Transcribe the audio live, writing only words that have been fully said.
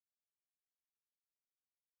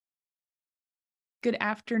Good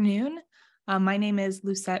afternoon. My name is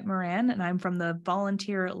Lucette Moran, and I'm from the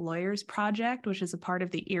Volunteer Lawyers Project, which is a part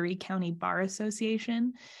of the Erie County Bar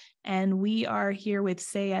Association. And we are here with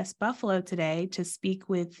Say Yes Buffalo today to speak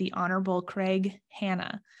with the Honorable Craig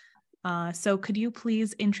Hanna. So could you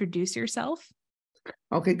please introduce yourself?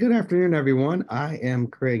 Okay, good afternoon, everyone. I am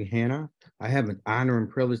Craig Hanna. I have an honor and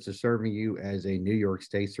privilege to serving you as a New York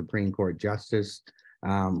State Supreme Court Justice.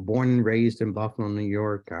 Born and raised in Buffalo, New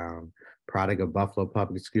York, product of Buffalo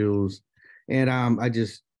Public Schools. And I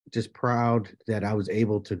just proud that I was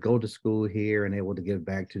able to go to school here and able to give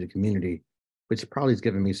back to the community, which probably has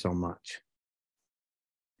given me so much.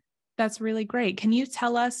 That's really great. Can you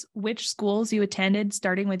tell us which schools you attended,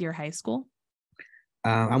 starting with your high school?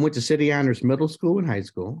 I went to City Honors Middle School and High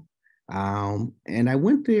School. And I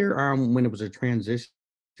went there when it was a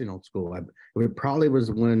transitional school. It probably was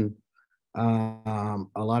when a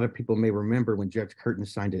lot of people may remember when Judge Curtin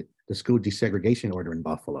signed the school desegregation order in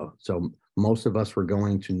Buffalo. So most of us were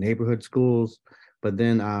going to neighborhood schools, but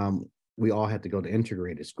then we all had to go to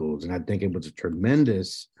integrated schools. And I think it was a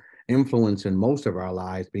tremendous influence in most of our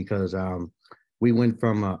lives because we went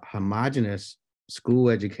from a homogenous school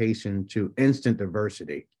education to instant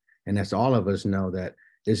diversity. And that's all of us know that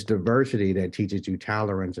it's diversity that teaches you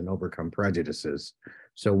tolerance and overcome prejudices.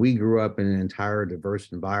 So we grew up in an entire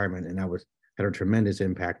diverse environment, and that had a tremendous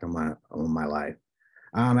impact on my life.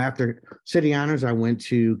 After City Honors, I went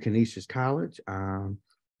to Canisius College,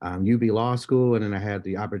 UB Law School, and then I had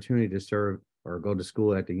the opportunity to serve or go to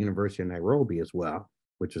school at the University of Nairobi as well,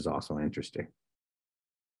 which was also interesting.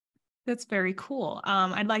 That's very cool.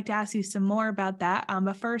 I'd like to ask you some more about that.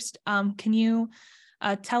 But first, can you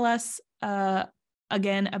tell us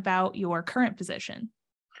again about your current position?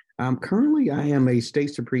 Currently, I am a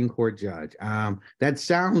state Supreme Court judge. That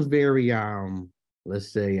sounds very,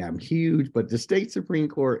 let's say, huge, but the state Supreme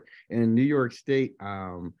Court in New York State,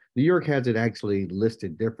 New York has it actually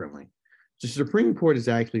listed differently. The Supreme Court is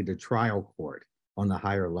actually the trial court on the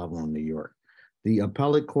higher level in New York. The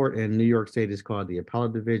appellate court in New York State is called the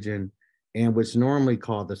appellate division, and what's normally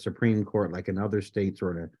called the Supreme Court, like in other states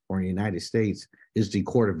or in the United States, is the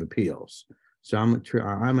Court of Appeals. So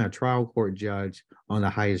I'm a trial court judge on the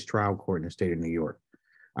highest trial court in the state of New York.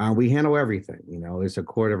 We handle everything. You know, it's a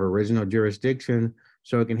court of original jurisdiction,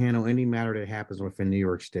 so it can handle any matter that happens within New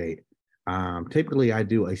York State. Typically, I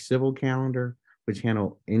do a civil calendar, which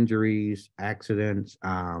handle injuries, accidents,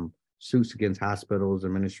 suits against hospitals,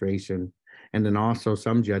 administration, and then also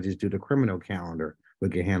some judges do the criminal calendar,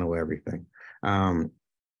 which can handle everything.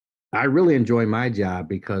 I really enjoy my job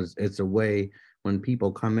because it's a way when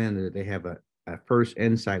people come in that they have a first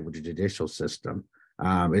insight with the judicial system.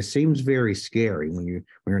 It seems very scary when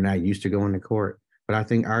you're not used to going to court, but I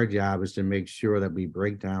think our job is to make sure that we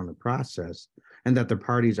break down the process and that the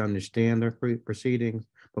parties understand their proceedings,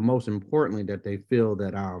 but most importantly, that they feel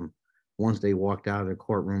that once they walked out of the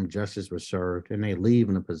courtroom, justice was served, and they leave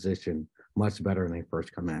in a position much better than they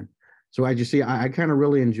first come in. So as you see, I kind of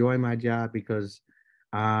really enjoy my job because,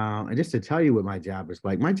 and just to tell you what my job is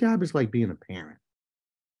like being a parent.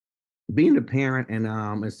 Being a parent, and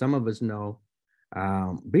as some of us know,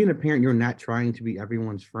 being a parent, you're not trying to be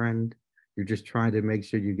everyone's friend. You're just trying to make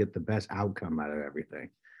sure you get the best outcome out of everything.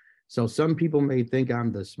 So some people may think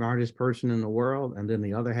I'm the smartest person in the world, and then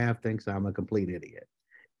the other half thinks I'm a complete idiot.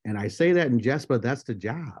 And I say that in jest, but that's the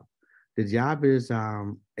job. The job is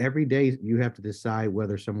every day you have to decide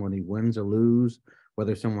whether someone wins or loses,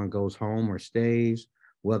 whether someone goes home or stays,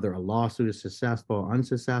 whether a lawsuit is successful or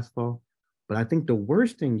unsuccessful. But I think the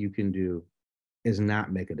worst thing you can do is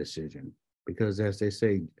not make a decision because, as they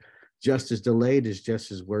say, justice delayed is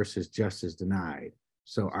just as worse as justice denied.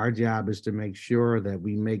 So our job is to make sure that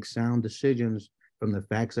we make sound decisions from the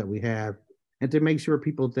facts that we have and to make sure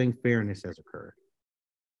people think fairness has occurred.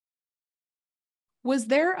 Was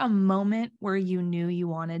there a moment where you knew you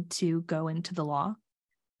wanted to go into the law?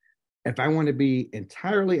 If I want to be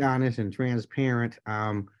entirely honest and transparent,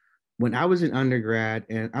 when I was an undergrad,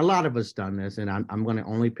 and a lot of us done this, and I'm going to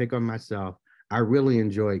only pick on myself, I really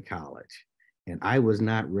enjoyed college, and I was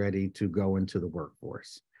not ready to go into the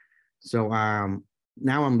workforce. So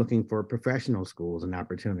now I'm looking for professional schools and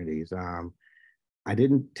opportunities. I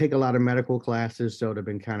didn't take a lot of medical classes, so it'd have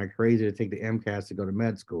been kind of crazy to take the MCAS to go to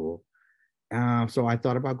med school. So I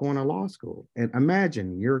thought about going to law school. And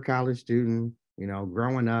imagine you're a college student, you know,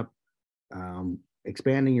 growing up,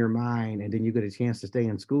 expanding your mind, and then you get a chance to stay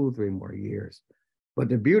in school 3 more years. But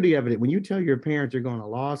the beauty of it, when you tell your parents you're going to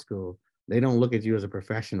law school, they don't look at you as a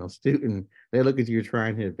professional student. They look at you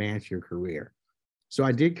trying to advance your career. So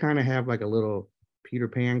I did kind of have like a little Peter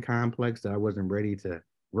Pan complex that I wasn't ready to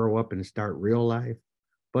grow up and start real life.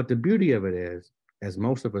 But the beauty of it is as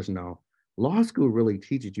most of us know, law school really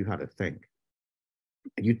teaches you how to think.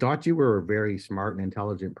 You thought you were a very smart and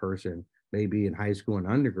intelligent person, maybe in high school and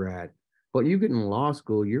undergrad, but you get in law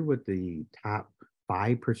school, you're with the top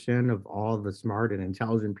 5% of all the smart and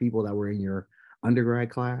intelligent people that were in your undergrad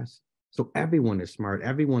class. So everyone is smart,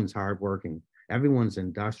 everyone's hardworking, everyone's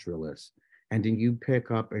industrialist. And then you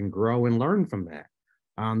pick up and grow and learn from that.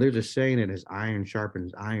 There's a saying that as iron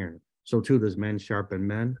sharpens iron, so too does men sharpen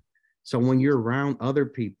men. So when you're around other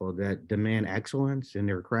people that demand excellence in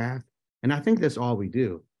their craft, and I think that's all we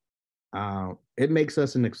do. It makes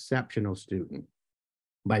us an exceptional student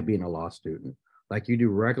by being a law student. Like you do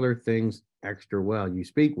regular things extra well, you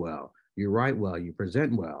speak well, you write well, you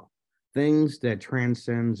present well, things that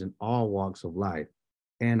transcends in all walks of life.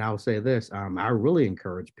 And I'll say this, I really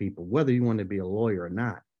encourage people, whether you want to be a lawyer or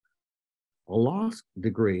not, a law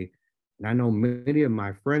degree, and I know many of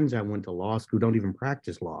my friends that went to law school don't even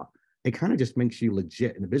practice law. It kind of just makes you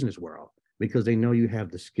legit in the business world because they know you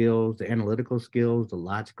have the skills, the analytical skills, the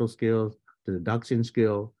logical skills, the deduction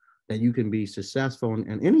skill that you can be successful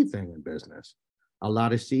in anything in business. A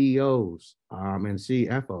lot of CEOs and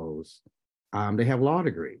CFOs, they have law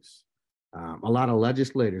degrees. A lot of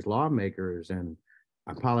legislators, lawmakers, and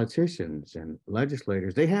politicians and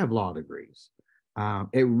legislators, they have law degrees.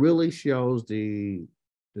 It really shows the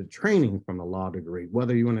training from the law degree,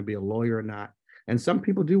 whether you want to be a lawyer or not. And some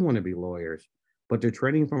people do want to be lawyers, but the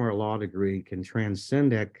training from our law degree can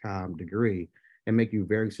transcend that degree and make you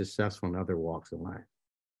very successful in other walks of life.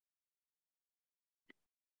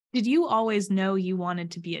 Did you always know you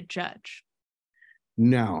wanted to be a judge?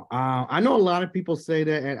 No, I know a lot of people say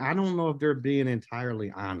that, and I don't know if they're being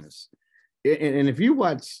entirely honest. And if you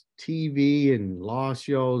watch TV and law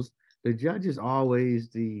shows, the judge is always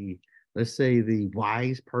the, let's say, the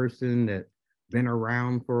wise person that been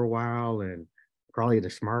around for a while and probably the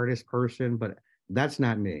smartest person, but that's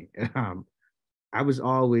not me. I was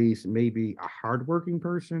always maybe a hardworking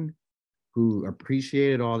person who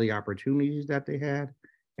appreciated all the opportunities that they had.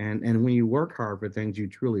 And when you work hard for things, you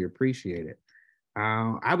truly appreciate it.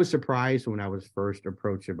 I was surprised when I was first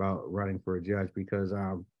approached about running for a judge because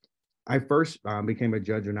I first became a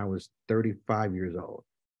judge when I was 35 years old,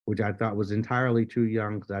 which I thought was entirely too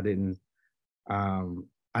young because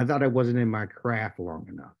I thought I wasn't in my craft long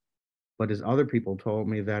enough. But as other people told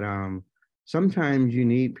me that sometimes you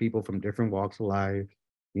need people from different walks of life,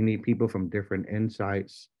 you need people from different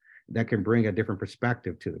insights that can bring a different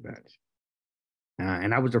perspective to the bench.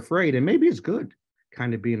 And I was afraid, and maybe it's good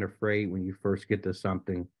kind of being afraid when you first get to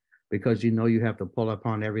something because you know you have to pull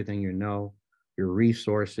upon everything you know, your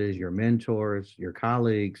resources, your mentors, your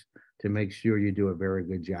colleagues to make sure you do a very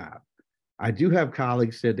good job. I do have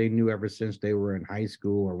colleagues said they knew ever since they were in high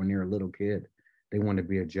school or when they were a little kid, they wanted to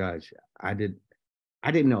be a judge. I didn't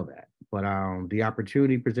know that, but the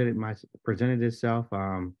opportunity presented itself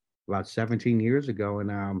about 17 years ago,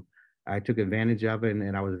 and I took advantage of it,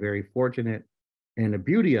 and I was very fortunate. And the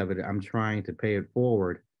beauty of it, I'm trying to pay it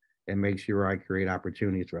forward and make sure I create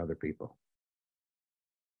opportunities for other people.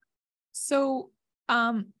 So,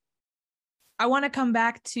 I want to come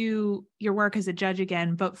back to your work as a judge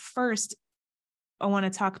again, but first, I want to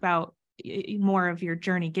talk about more of your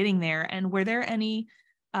journey getting there. And were there any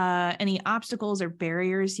obstacles or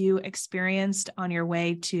barriers you experienced on your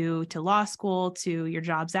way to law school, to your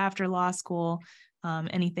jobs after law school?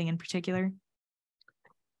 Anything in particular?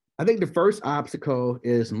 I think the first obstacle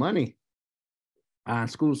is money.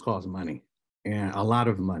 Schools cost money and a lot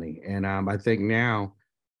of money. And I think now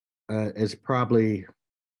it's probably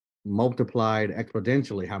multiplied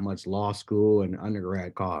exponentially how much law school and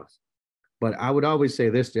undergrad costs. But I would always say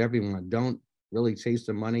this to everyone, don't really chase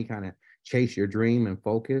the money, kind of chase your dream and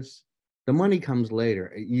focus. The money comes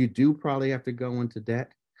later. You do probably have to go into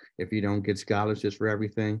debt if you don't get scholarships for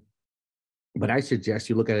everything. But I suggest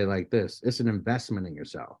you look at it like this. It's an investment in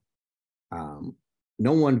yourself.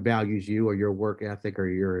 No one values you or your work ethic or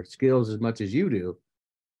your skills as much as you do.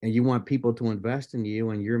 And you want people to invest in you,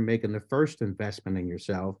 and you're making the first investment in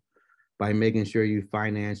yourself by making sure you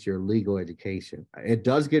finance your legal education. It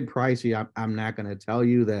does get pricey. I'm not going to tell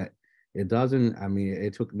you that it doesn't. I mean,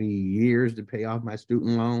 it took me years to pay off my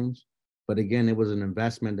student loans. But again, it was an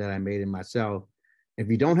investment that I made in myself. If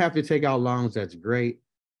you don't have to take out loans, that's great.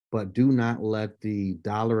 But do not let the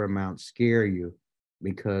dollar amount scare you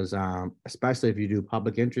because especially if you do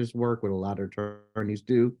public interest work, what a lot of attorneys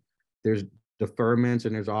do, there's deferments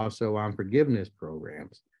and there's also forgiveness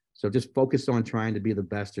programs. So just focus on trying to be the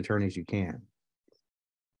best attorneys you can.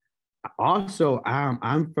 Also,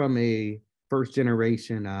 I'm from a first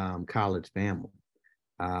generation college family.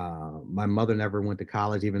 My mother never went to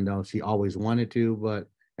college, even though she always wanted to. But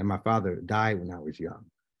and my father died when I was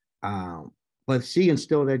young. But she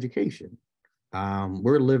instilled education.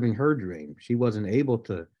 We're living her dream. She wasn't able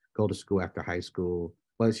to go to school after high school,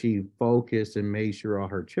 but she focused and made sure all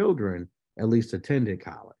her children at least attended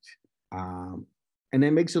college. Um, and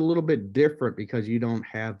it makes it a little bit different because you don't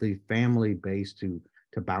have the family base to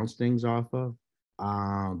bounce things off of.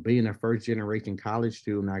 Being a first generation college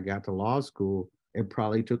student, I got to law school. It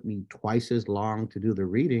probably took me twice as long to do the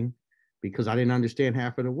reading because I didn't understand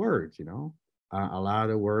half of the words, you know. A lot of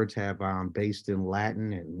the words have based in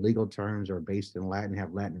Latin, and legal terms are based in Latin,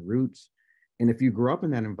 have Latin roots. And if you grew up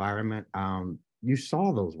in that environment, you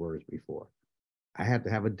saw those words before. I had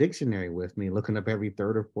to have a dictionary with me, looking up every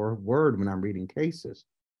third or fourth word when I'm reading cases.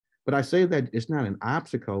 But I say that it's not an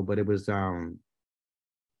obstacle, but it was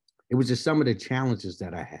just some of the challenges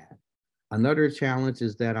that I had. Another challenge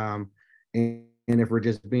is that and if we're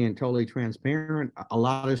just being totally transparent, a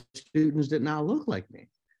lot of students did not look like me.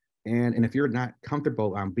 And if you're not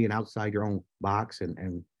comfortable being outside your own box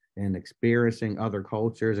and experiencing other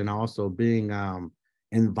cultures and also being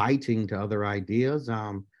inviting to other ideas,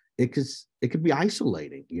 it could it could be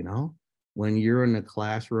isolating, you know, when you're in a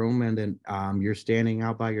classroom and then you're standing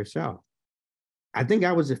out by yourself. I think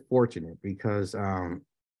I was fortunate because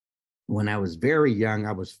when I was very young,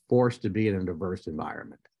 I was forced to be in a diverse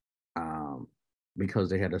environment um, because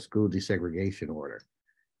they had a school desegregation order,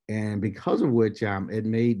 and because of which it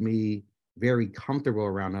made me very comfortable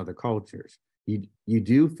around other cultures. You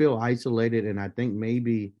do feel isolated, and I think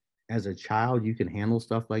maybe as a child you can handle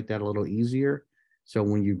stuff like that a little easier. So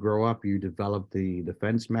when you grow up, you develop the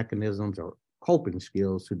defense mechanisms or coping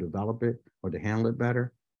skills to develop it or to handle it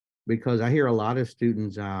better. Because I hear a lot of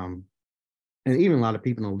students, and even a lot of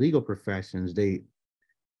people in the legal professions, they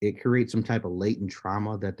it creates some type of latent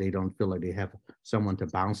trauma that they don't feel like they have someone to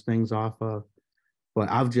bounce things off of. But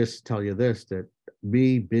I'll just tell you this, that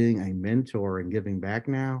me being a mentor and giving back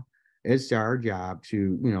now, it's our job to,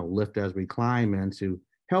 you know, lift as we climb and to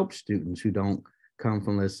help students who don't come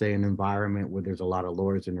from, let's say, an environment where there's a lot of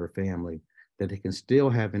lawyers in their family, that they can still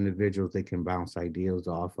have individuals they can bounce ideas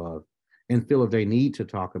off of and feel if they need to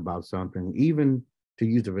talk about something, even to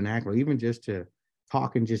use the vernacular, even just to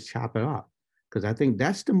talk and just chop it up. Because I think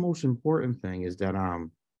that's the most important thing is that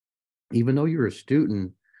even though you're a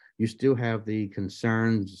student, you still have the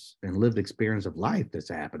concerns and lived experience of life that's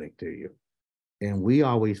happening to you. And we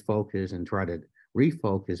always focus and try to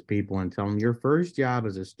refocus people and tell them your first job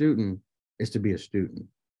as a student is to be a student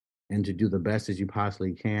and to do the best as you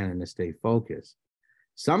possibly can and to stay focused.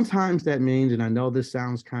 Sometimes that means, and I know this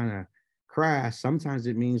sounds kind of crass, sometimes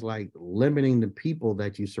it means like limiting the people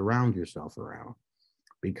that you surround yourself around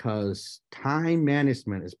because time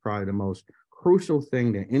management is probably the most crucial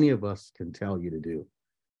thing that any of us can tell you to do.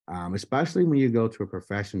 Especially when you go to a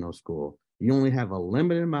professional school, you only have a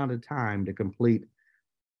limited amount of time to complete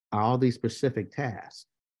all these specific tasks.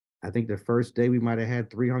 I think the first day we might have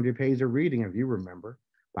had 300 pages of reading, if you remember.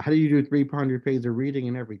 But how do you do 300 pages of reading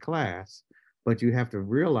in every class? But you have to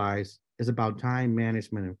realize it's about time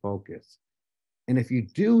management and focus. And if you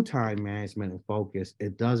do time management and focus,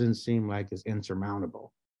 it doesn't seem like it's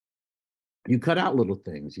insurmountable. You cut out little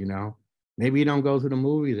things, you know. Maybe you don't go to the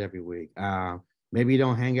movies every week. Maybe you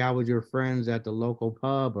don't hang out with your friends at the local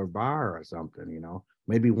pub or bar or something, you know,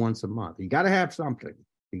 maybe once a month. You got to have something.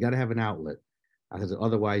 You got to have an outlet because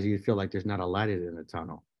otherwise you feel like there's not a light in the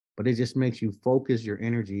tunnel. But it just makes you focus your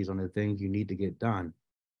energies on the things you need to get done.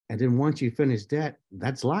 And then once you finish that,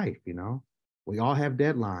 that's life, you know. We all have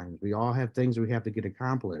deadlines. We all have things we have to get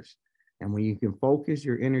accomplished. And when you can focus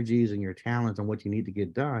your energies and your talents on what you need to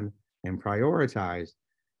get done and prioritize,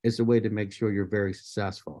 it's a way to make sure you're very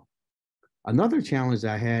successful. Another challenge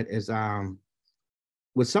I had is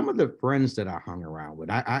with some of the friends that I hung around with.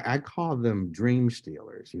 I call them dream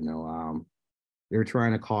stealers. You know, they're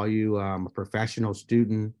trying to call you a professional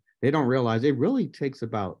student. They don't realize it really takes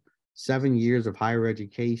about 7 years of higher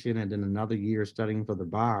education and then another year studying for the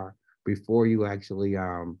bar before you actually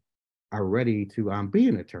are ready to be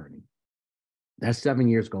an attorney. That 7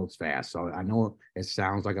 years goes fast. So I know it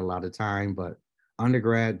sounds like a lot of time, but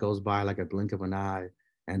undergrad goes by like a blink of an eye.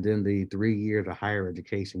 And then the 3 years of higher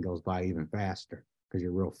education goes by even faster because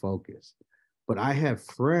you're real focused. But I have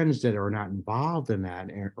friends that are not involved in that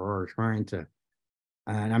or are trying to,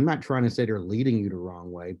 and I'm not trying to say they're leading you the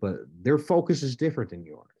wrong way, but their focus is different than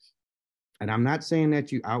yours. And I'm not saying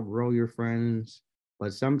that you outgrow your friends,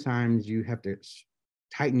 but sometimes you have to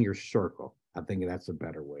tighten your circle. I think that's a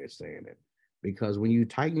better way of saying it. Because when you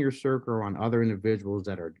tighten your circle on other individuals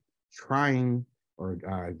that are trying or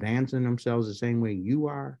advancing themselves the same way you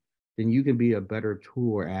are, then you can be a better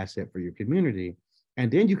tool or asset for your community. And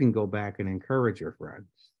then you can go back and encourage your friends.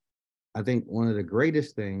 I think one of the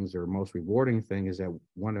greatest things or most rewarding thing is that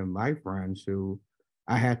one of my friends who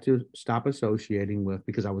I had to stop associating with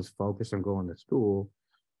because I was focused on going to school,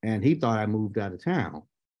 and he thought I moved out of town.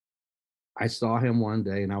 I saw him one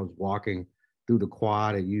day and I was walking through the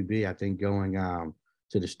quad at UB, I think going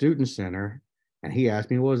to the student center. And he asked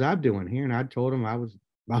me, what was I doing here? And I told him I was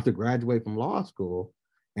about to graduate from law school.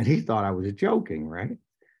 And he thought I was joking, right?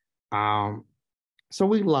 Um, so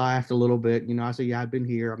we laughed a little bit. You know, I said, yeah, I've been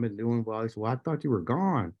here. I've been doing well. He said, well, I thought you were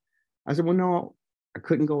gone. I said, well, no, I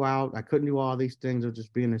couldn't go out. I couldn't do all these things of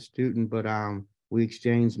just being a student, but we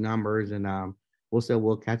exchanged numbers and we'll say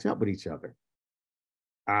we'll catch up with each other.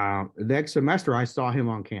 Next semester, I saw him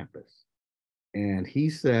on campus, and he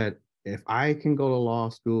said, if I can go to law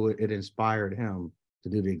school, it inspired him to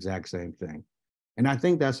do the exact same thing. And I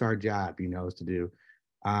think that's our job, you know, is to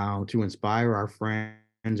inspire our friends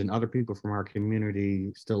and other people from our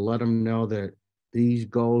communities to let them know that these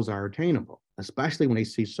goals are attainable, especially when they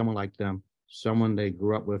see someone like them, someone they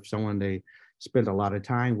grew up with, someone they spent a lot of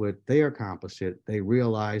time with, they accomplish it. They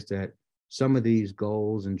realize that some of these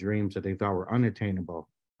goals and dreams that they thought were unattainable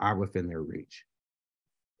are within their reach.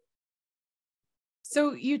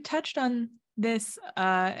 So you touched on this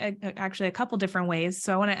actually a couple different ways.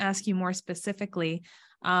 So I want to ask you more specifically,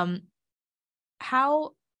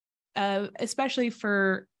 how, especially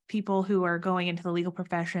for people who are going into the legal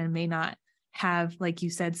profession, may not have, like you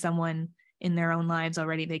said, someone in their own lives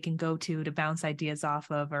already they can go to bounce ideas off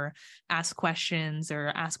of, or ask questions, or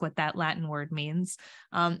ask what that Latin word means.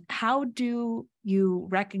 How do you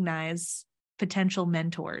recognize potential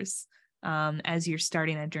mentors as you're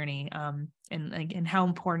starting a journey? And how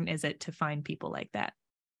important is it to find people like that?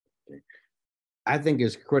 I think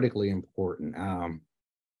it's critically important.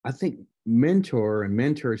 I think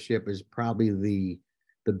mentorship is probably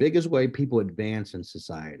the biggest way people advance in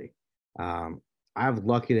society. I'm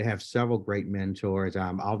lucky to have several great mentors.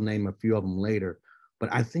 I'll name a few of them later, but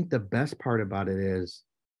I think the best part about it is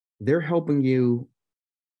they're helping you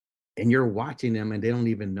and you're watching them and they don't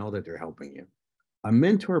even know that they're helping you. A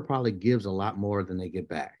mentor probably gives a lot more than they get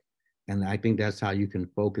back. And I think that's how you can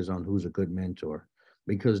focus on who's a good mentor,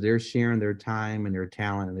 because they're sharing their time and their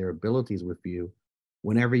talent and their abilities with you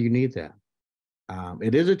whenever you need that.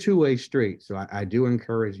 It is a two-way street. So I do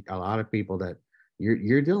encourage a lot of people that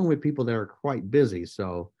you're dealing with people that are quite busy.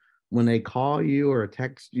 So when they call you or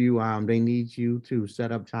text you, they need you to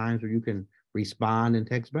set up times where you can respond and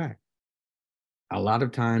text back. A lot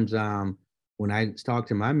of times, when I talk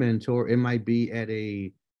to my mentor, it might be at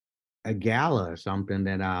a gala or something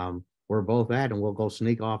that we're both at, and we'll go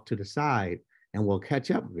sneak off to the side and we'll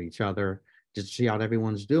catch up with each other just to see how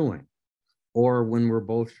everyone's doing. Or when we're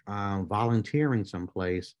both volunteering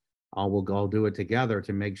someplace, we'll go do it together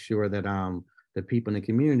to make sure that the people in the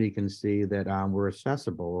community can see that we're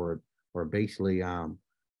accessible, or basically an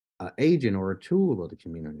agent or a tool of the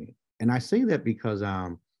community. And I say that because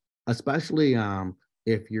especially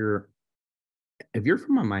if you're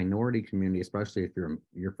from a minority community, especially if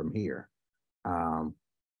you're from here,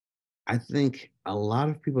 I think a lot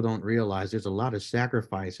of people don't realize there's a lot of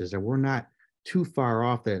sacrifices that we're not too far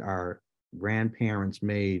off that our grandparents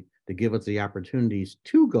made to give us the opportunities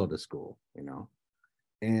to go to school, you know.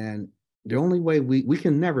 And the only way we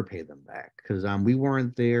can never pay them back, because we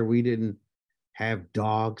weren't there. We didn't have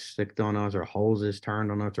dogs sicked on us or hoses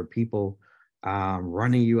turned on us or people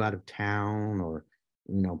running you out of town, or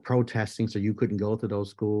protesting so you couldn't go to those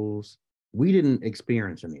schools. We didn't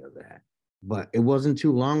experience any of that. But it wasn't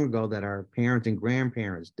too long ago that our parents and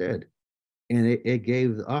grandparents did. And it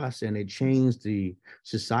gave us, and it changed the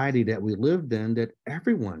society that we lived in, that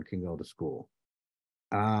everyone can go to school.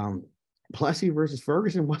 Plessy versus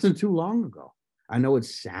Ferguson wasn't too long ago. I know it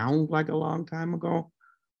sounds like a long time ago,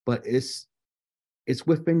 but it's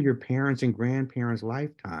within your parents and grandparents'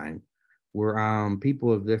 lifetime, where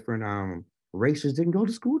people of different races didn't go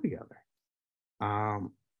to school together.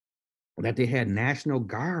 That they had National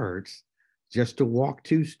Guards just to walk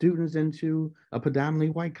two students into a predominantly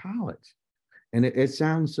white college. And it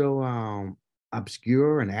sounds so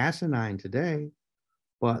obscure and asinine today,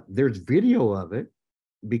 but there's video of it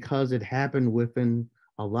because it happened within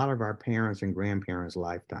a lot of our parents and grandparents'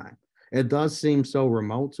 lifetime. It does seem so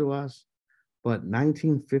remote to us, but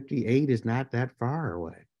 1958 is not that far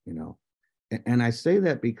away, you know. And I say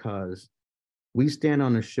that because we stand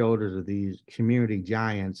on the shoulders of these community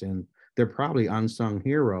giants, and they're probably unsung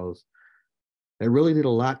heroes that really did a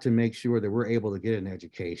lot to make sure that we're able to get an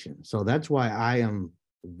education. So that's why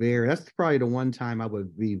that's probably the one time I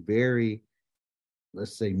would be very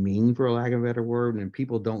let's say, mean, for lack of a better word, and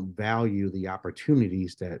people don't value the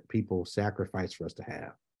opportunities that people sacrifice for us to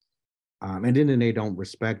have. And then they don't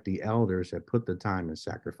respect the elders that put the time and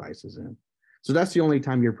sacrifices in. So that's the only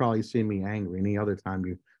time you're probably seeing me angry. Any other time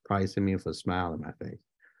you probably see me with a smile on my face.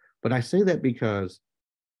 But I say that because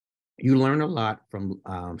you learn a lot from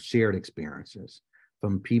shared experiences,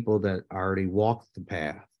 from people that already walked the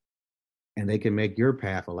path, and they can make your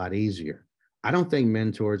path a lot easier. I don't think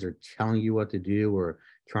mentors are telling you what to do or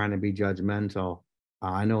trying to be judgmental.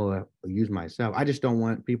 I know I use myself. I just don't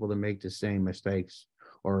want people to make the same mistakes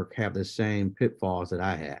or have the same pitfalls that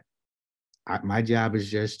I had. My job is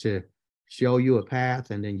just to show you a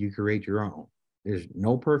path and then you create your own. There's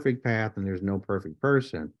no perfect path and there's no perfect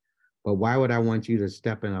person. But why would I want you to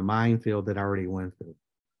step in a minefield that I already went through?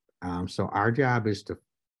 So our job is to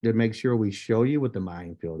make sure we show you what the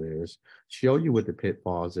minefield is, show you what the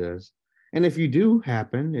pitfalls is. And if you do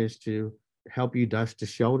happen, is to help you dust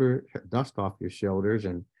off your shoulders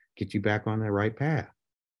and get you back on the right path.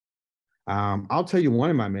 I'll tell you, one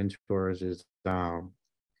of my mentors is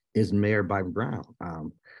Mayor Byron Brown.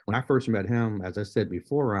 When I first met him, as I said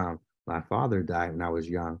before, my father died when I was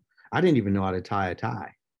young. I didn't even know how to tie a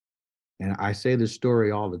tie. And I say this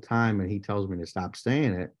story all the time, and he tells me to stop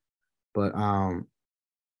saying it. But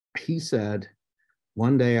he said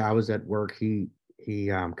one day I was at work. He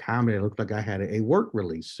commented, it looked like I had a work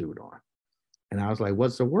release suit on, and I was like,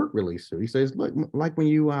 "What's a work release suit?" He says, "Look, like when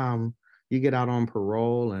you get out on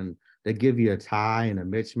parole and they give you a tie and a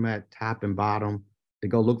mismatched top and bottom to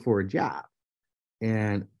go look for a job."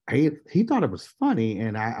 And he thought it was funny,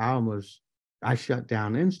 and I shut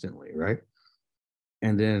down instantly, right?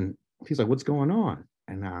 And then he's like, "What's going on?"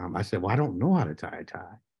 And I said, "Well, I don't know how to tie a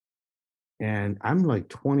tie." And I'm like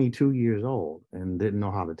 22 years old and didn't know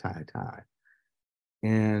how to tie a tie.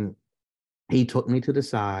 And he took me to the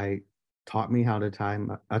side, taught me how to tie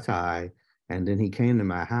a tie. And then he came to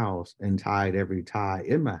my house and tied every tie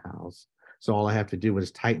in my house. So all I have to do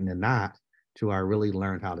was tighten the knot till I really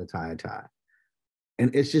learned how to tie a tie.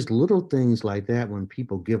 And it's just little things like that when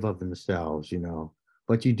people give of themselves, you know.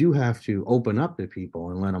 But you do have to open up to people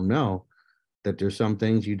and let them know that there's some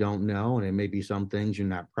things you don't know, and it may be some things you're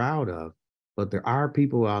not proud of. But there are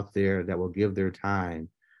people out there that will give their time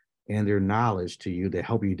and their knowledge to you to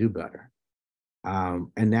help you do better.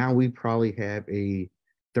 And now we probably have a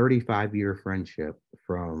 35-year friendship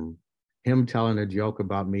from him telling a joke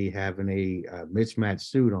about me having a mismatched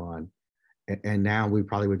suit on. And now we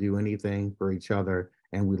probably would do anything for each other,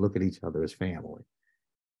 and we look at each other as family.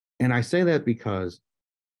 And I say that because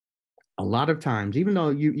a lot of times, even though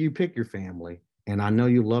you pick your family, and I know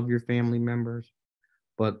you love your family members,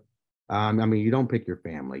 but I mean, you don't pick your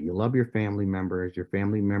family. You love your family members. Your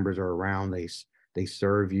family members are around. They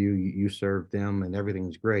serve you. You serve them, and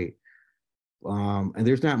everything's great. And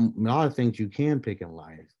there's not a lot of things you can pick in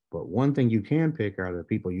life, but one thing you can pick are the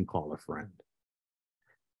people you call a friend.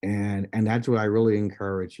 And that's what I really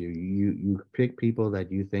encourage you. You pick people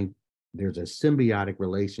that you think there's a symbiotic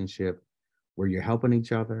relationship where you're helping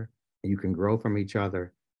each other and you can grow from each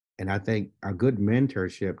other. And I think a good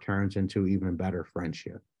mentorship turns into even better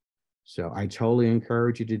friendship. So I totally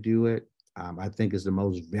encourage you to do it. I think it's the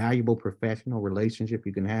most valuable professional relationship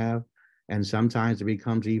you can have. And sometimes it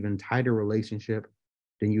becomes even tighter relationship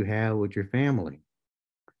than you have with your family.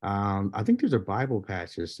 I think there's a Bible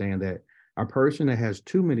passage saying that a person that has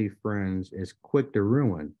too many friends is quick to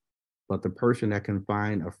ruin, but the person that can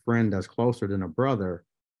find a friend that's closer than a brother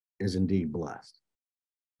is indeed blessed.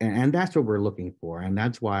 And that's what we're looking for. And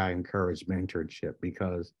that's why I encourage mentorship,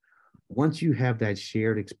 because once you have that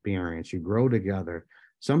shared experience, you grow together.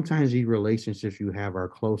 Sometimes these relationships you have are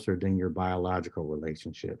closer than your biological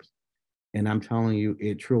relationships. And I'm telling you,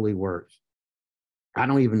 it truly works. I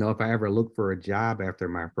don't even know if I ever looked for a job after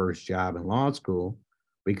my first job in law school,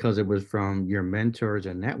 because it was from your mentors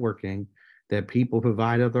and networking that people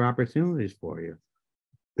provide other opportunities for you.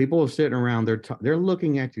 People are sitting around, they're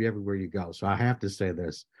looking at you everywhere you go. So I have to say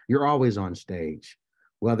this, you're always on stage,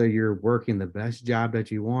 whether you're working the best job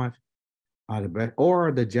that you want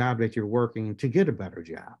or the job that you're working to get a better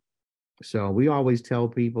job. So we always tell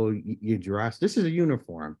people you dress, this is a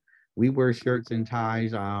uniform. We wear shirts and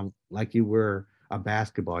ties like you wear a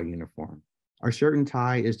basketball uniform. Our shirt and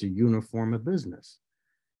tie is the uniform of business.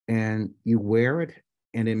 And you wear it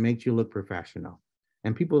and it makes you look professional.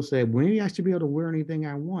 And people say, well, maybe I should be able to wear anything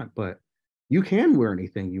I want, but you can wear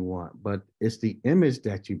anything you want, but it's the image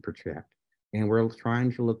that you project. And we're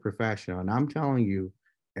trying to look professional. And I'm telling you,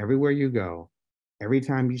 everywhere you go, every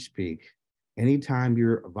time you speak, anytime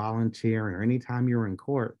you're volunteering or anytime you're in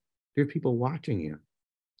court, there's people watching you.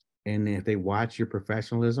 And if they watch your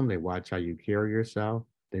professionalism, they watch how you carry yourself,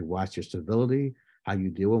 they watch your civility, how you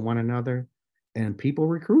deal with one another, and people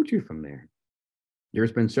recruit you from there.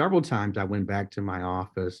 There's been several times I went back to my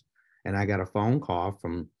office and I got a phone call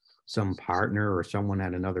from some partner or someone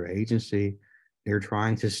at another agency. They're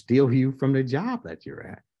trying to steal you from the job that you're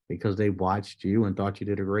at because they watched you and thought you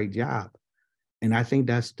did a great job. And I think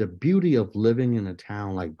that's the beauty of living in a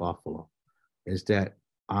town like Buffalo, is that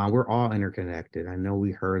we're all interconnected. I know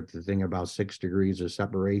we heard the thing about 6 degrees of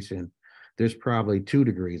separation. There's probably 2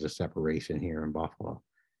 degrees of separation here in Buffalo.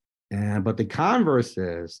 And but the converse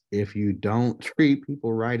is, if you don't treat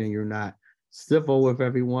people right and you're not civil with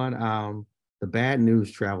everyone, the bad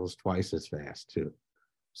news travels twice as fast too.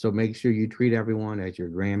 So make sure you treat everyone as your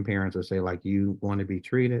grandparents would say, like you want to be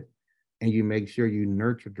treated, and you make sure you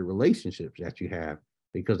nurture the relationships that you have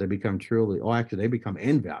because they become truly, oh, actually, they become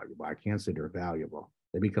invaluable. I can't say they're valuable.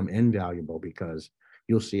 They become invaluable because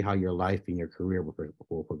you'll see how your life and your career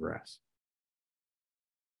will progress.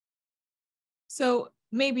 So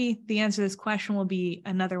maybe the answer to this question will be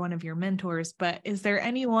another one of your mentors, but is there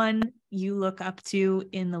anyone you look up to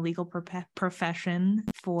in the legal profession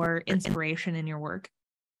for inspiration in your work?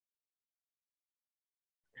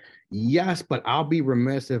 Yes, but I'll be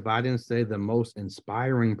remiss if I didn't say the most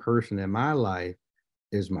inspiring person in my life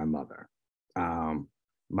is my mother. Um,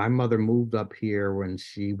 my mother moved up here when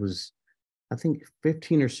she was, I think,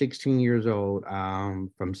 15 or 16 years old,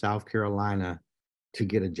 from South Carolina to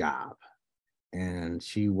get a job. And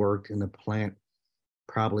she worked in the plant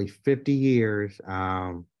probably 50 years,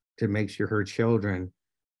 to make sure her children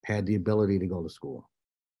had the ability to go to school.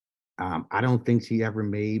 I don't think she ever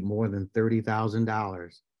made more than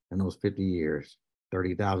 $30,000 in those 50 years,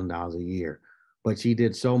 $30,000 a year. But she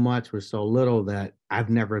did so much with so little that I've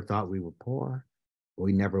never thought we were poor.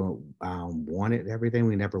 We never wanted everything.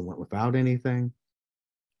 We never went without anything.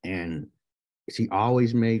 And she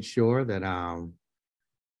always made sure that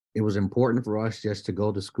it was important for us just to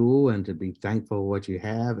go to school and to be thankful for what you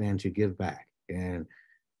have and to give back. And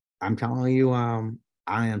I'm telling you,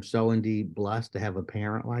 I am so indeed blessed to have a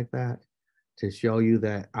parent like that, to show you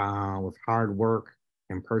that with hard work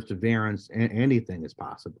and perseverance, anything is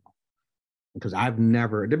possible. Because I've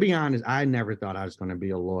never, to be honest, I never thought I was going to be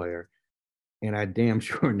a lawyer, and I damn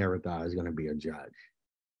sure never thought I was going to be a judge.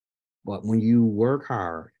 But when you work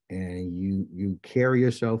hard and you carry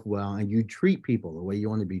yourself well and you treat people the way you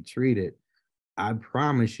want to be treated, I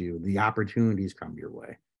promise you the opportunities come your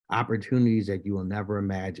way, opportunities that you will never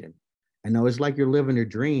imagine. I know it's like you're living a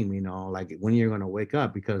dream, like when you're going to wake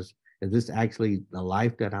up, because is this actually the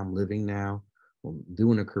life that I'm living now? I'm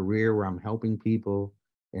doing a career where I'm helping people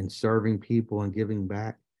and serving people and giving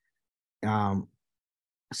back. Um,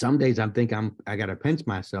 some days I got to pinch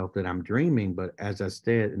myself that I'm dreaming, but as I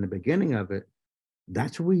said in the beginning of it,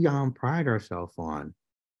 that's what we pride ourselves on.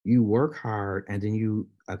 You work hard and then you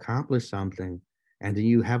accomplish something, and then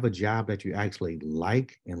you have a job that you actually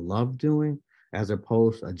like and love doing, as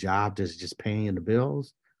opposed to a job that's just paying the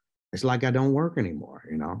bills. It's like I don't work anymore.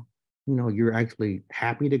 You're actually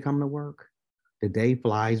happy to come to work. The day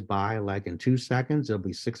flies by like in 2 seconds. It'll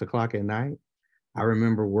be 6 o'clock at night. I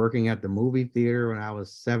remember working at the movie theater when I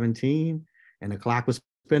was 17 and the clock was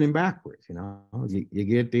spinning backwards. You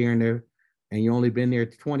get there and you only been there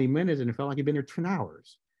 20 minutes and it felt like you've been there 10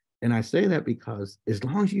 hours. And I say that because as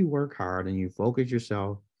long as you work hard and you focus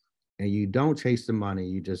yourself and you don't chase the money,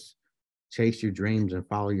 you just chase your dreams and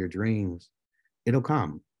follow your dreams, it'll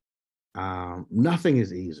come. Nothing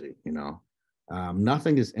is easy.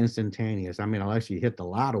 Nothing is instantaneous. I mean, unless you hit the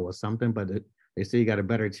lotto or something, but they say you got a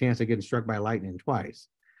better chance of getting struck by lightning twice.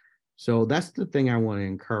 So that's the thing I want to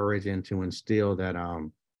encourage and to instill, that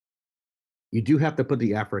you do have to put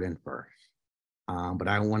the effort in first. But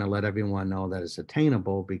I want to let everyone know that it's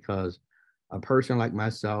attainable, because a person like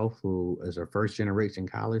myself, who is a first generation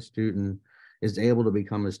college student, is able to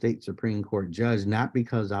become a state Supreme Court judge, not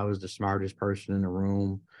because I was the smartest person in the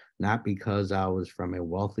room, not because I was from a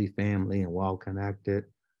wealthy family and well connected,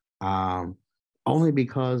 only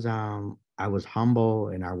because I was humble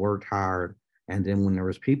and I worked hard. And then when there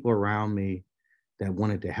was people around me that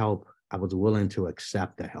wanted to help, I was willing to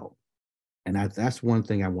accept the help. And that's one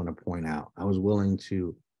thing I want to point out. I was willing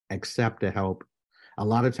to accept the help. A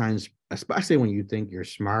lot of times, especially when you think you're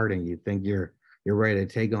smart and you think you're ready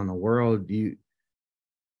to take on the world, you're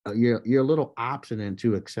a little obstinate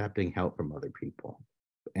to accepting help from other people.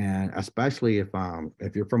 And especially if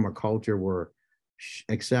you're from a culture where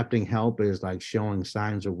accepting help is like showing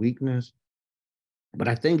signs of weakness. But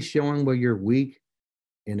I think showing where you're weak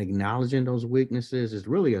and acknowledging those weaknesses is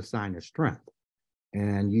really a sign of strength.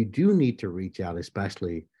 And you do need to reach out,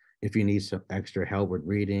 especially if you need some extra help with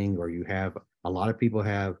reading, or you have a lot of people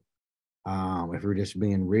have, if we're just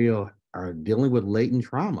being real, are dealing with latent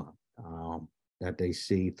trauma that they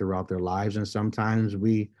see throughout their lives. And sometimes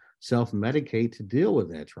we self-medicate to deal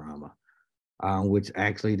with that trauma, which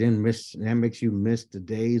actually that makes you miss the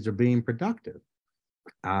days of being productive.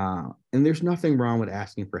 And there's nothing wrong with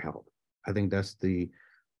asking for help. I think that's the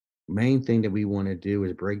main thing that we want to do,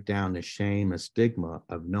 is break down the shame and stigma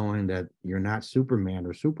of knowing that you're not Superman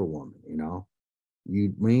or Superwoman.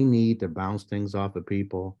 You may need to bounce things off of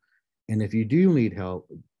people. And if you do need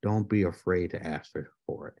help, don't be afraid to ask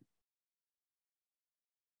for it.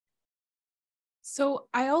 So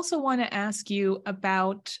I also want to ask you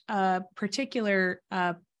about a particular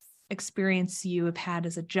experience you have had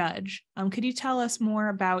as a judge. Could you tell us more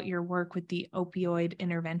about your work with the Opioid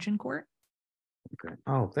Intervention Court? Okay.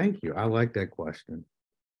 Oh, thank you. I like that question.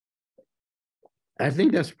 I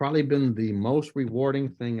think that's probably been the most rewarding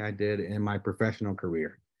thing I did in my professional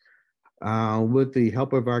career. With the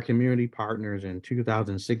help of our community partners in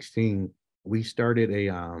 2016, we started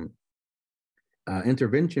a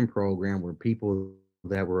intervention program where people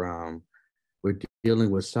that were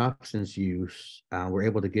dealing with substance use were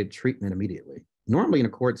able to get treatment immediately. Normally in a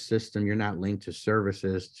court system, you're not linked to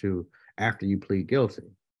services to after you plead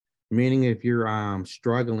guilty. Meaning if you're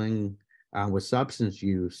struggling with substance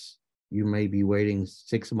use, you may be waiting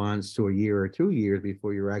 6 months to a year or 2 years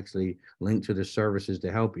before you're actually linked to the services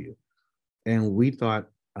to help you. And we thought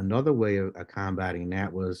another way of combating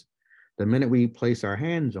that was, the minute we place our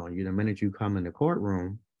hands on you, the minute you come in the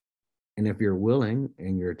courtroom, and if you're willing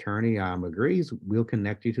and your attorney agrees, we'll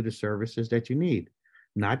connect you to the services that you need,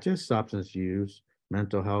 not just substance use,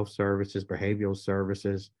 mental health services, behavioral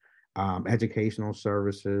services, educational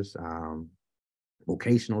services,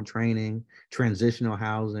 vocational training, transitional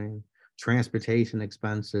housing, transportation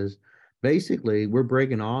expenses. Basically, we're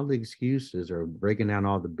breaking all the excuses or breaking down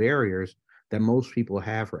all the barriers that most people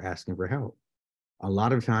have for asking for help. A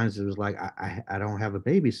lot of times it was like, I don't have a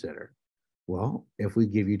babysitter. Well, if we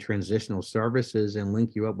give you transitional services and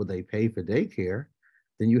link you up with a pay for daycare,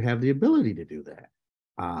 then you have the ability to do that.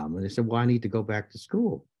 And they said, well, I need to go back to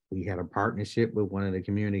school. We had a partnership with one of the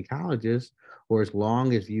community colleges, or as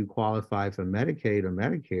long as you qualify for Medicaid or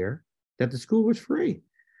Medicare, that the school was free.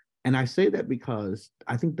 And I say that because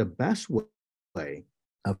I think the best way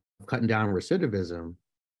of cutting down recidivism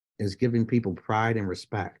is giving people pride and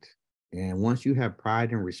respect. And once you have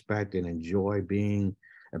pride and respect and enjoy being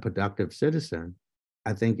a productive citizen,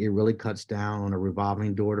 I think it really cuts down on a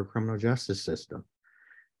revolving door to criminal justice system.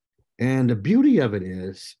 And the beauty of it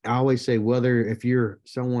is, I always say, whether if you're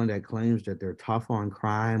someone that claims that they're tough on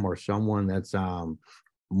crime or someone that's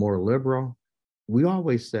more liberal, we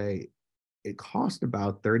always say it costs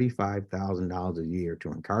about $35,000 a year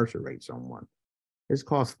to incarcerate someone. It's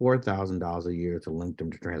cost $4,000 a year to link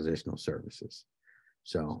them to transitional services.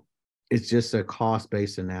 So it's just a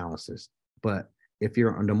cost-based analysis. But if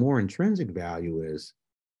you're on the more intrinsic value is,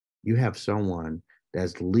 you have someone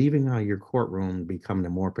that's leaving out of your courtroom becoming a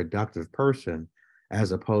more productive person,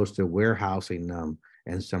 as opposed to warehousing them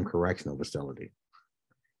in some correctional facility.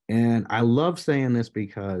 And I love saying this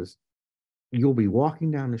because you'll be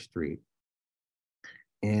walking down the street,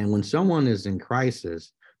 and when someone is in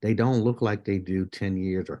crisis, they don't look like they do 10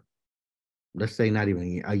 years, or let's say not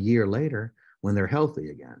even a year later, when they're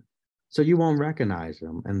healthy again. So you won't recognize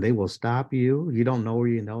them, and they will stop you. You don't know where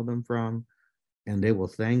you know them from, and they will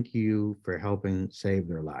thank you for helping save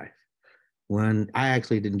their life. When I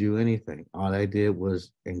actually didn't do anything, all I did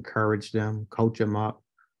was encourage them, coach them up,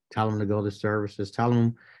 tell them to go to services, tell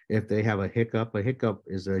them if they have a hiccup. A hiccup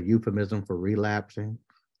is a euphemism for relapsing.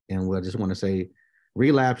 And we'll just want to say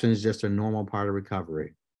relapsing is just a normal part of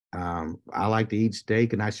recovery. I like to eat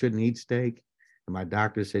steak, and I shouldn't eat steak. And my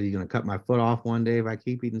doctor said he's going to cut my foot off one day if I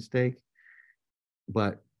keep eating steak.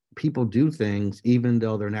 But people do things even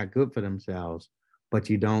though they're not good for themselves, but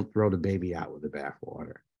you don't throw the baby out with the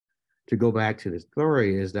bathwater. To go back to the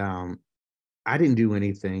story is, I didn't do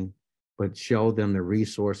anything but show them the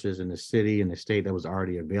resources in the city and the state that was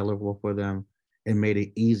already available for them, and made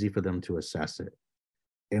it easy for them to assess it.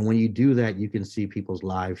 And when you do that, you can see people's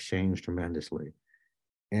lives change tremendously.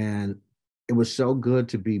 And it was so good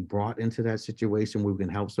to be brought into that situation where we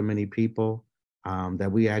can help so many people,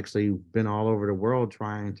 that we actually been all over the world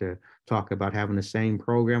trying to talk about having the same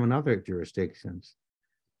program in other jurisdictions.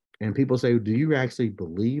 And people say, do you actually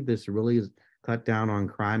believe this really is cut down on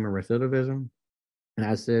crime and recidivism? And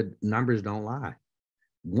I said, numbers don't lie.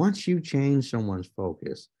 Once you change someone's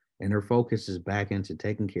focus and their focus is back into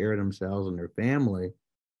taking care of themselves and their family,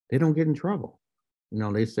 they don't get in trouble.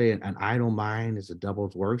 They say an idle mind is a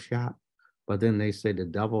devil's workshop. But then they say the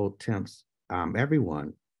devil tempts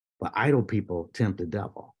everyone, but idle people tempt the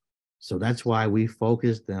devil. So that's why we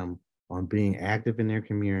focus them on being active in their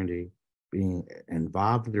community, being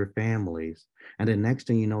involved with their families. And the next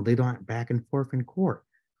thing you know, they don't back and forth in court.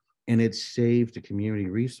 And it saves the community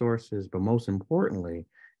resources, but most importantly,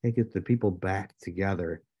 it gets the people back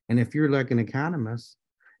together. And if you're like an economist,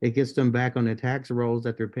 it gets them back on the tax rolls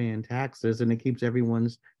that they're paying taxes, and it keeps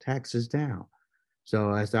everyone's taxes down.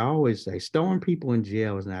 So as I always say, throwing people in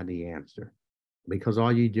jail is not the answer, because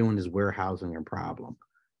all you're doing is warehousing a problem.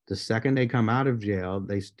 The second they come out of jail,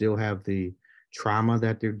 they still have the trauma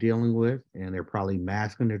that they're dealing with, and they're probably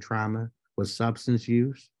masking their trauma with substance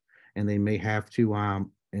use, and they may have to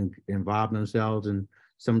involve themselves in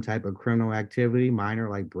some type of criminal activity, minor,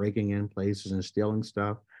 like breaking in places and stealing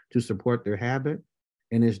stuff to support their habit.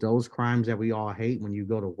 And it's those crimes that we all hate. When you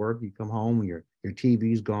go to work, you come home and your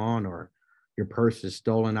TV's gone, or your purse is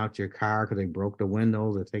stolen out your car because they broke the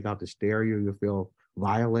windows or take out the stereo, you feel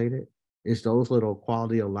violated. It's those little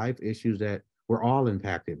quality of life issues that we're all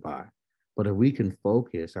impacted by. But if we can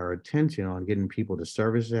focus our attention on getting people the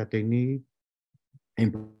services that they need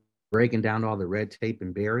and breaking down all the red tape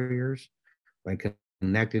and barriers by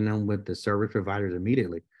connecting them with the service providers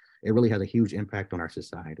immediately, it really has a huge impact on our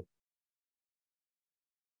society.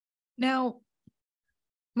 Now,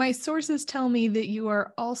 my sources tell me that you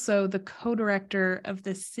are also the co-director of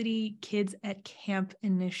the City Kids at Camp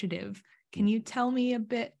initiative. Can you tell me a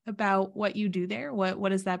bit about what you do there?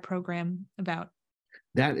 What is that program about?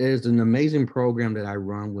 That is an amazing program that I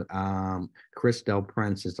run with Chris Del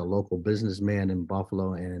Prince, is a local businessman in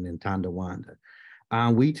Buffalo and in Tonawanda.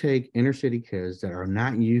 We take inner city kids that are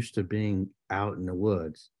not used to being out in the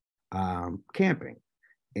woods camping,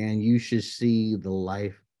 and you should see the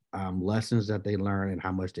life lessons that they learn and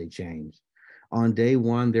how much they change. On day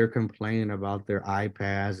one, they're complaining about their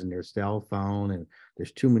iPads and their cell phone, and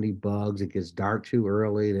there's too many bugs. It gets dark too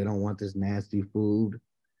early. They don't want this nasty food.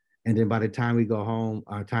 And then by the time we go home,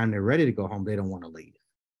 time they're ready to go home, they don't want to leave.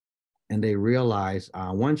 And they realize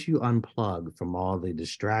once you unplug from all the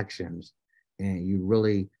distractions and you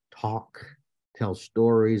really talk, tell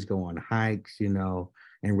stories, go on hikes,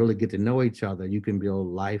 and really get to know each other, you can build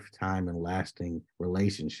lifetime and lasting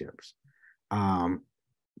relationships.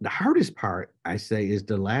 The hardest part, I say, is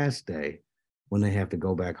the last day when they have to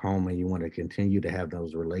go back home and you want to continue to have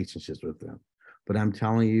those relationships with them. But I'm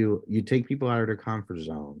telling you, you take people out of their comfort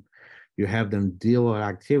zone. You have them deal with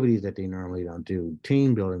activities that they normally don't do,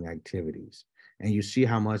 team building activities, and you see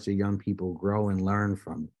how much the young people grow and learn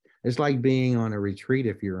from it. It's like being on a retreat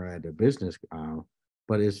if you're at a business,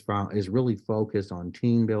 but it's really focused on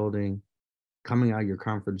team building, coming out of your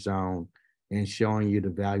comfort zone, and showing you the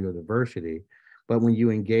value of diversity. But when you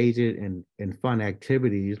engage it in fun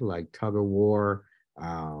activities like tug of war,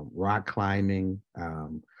 rock climbing,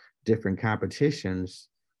 different competitions,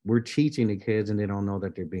 we're teaching the kids and they don't know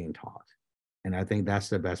that they're being taught. And I think that's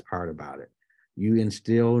the best part about it. You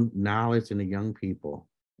instill knowledge in the young people,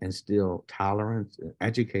 instill tolerance,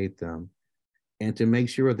 educate them, and to make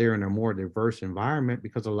sure they're in a more diverse environment,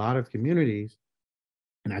 because a lot of communities,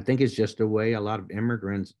 and I think it's just the way a lot of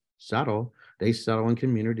immigrants settle, they settle in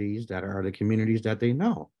communities that are the communities that they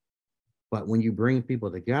know. But when you bring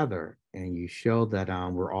people together and you show that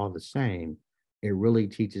we're all the same, it really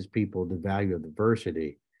teaches people the value of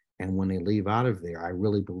diversity. And when they leave out of there, I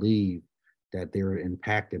really believe that they're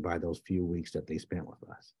impacted by those few weeks that they spent with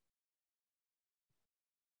us.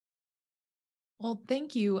 Well,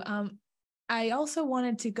 thank you. I also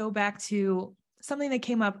wanted to go back to something that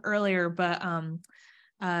came up earlier, but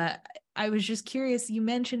I was just curious. You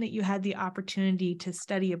mentioned that you had the opportunity to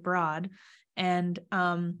study abroad, and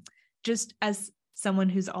just as someone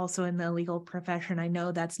who's also in the legal profession, I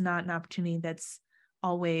know that's not an opportunity that's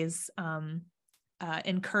always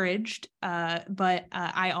encouraged, but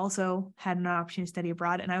I also had an opportunity to study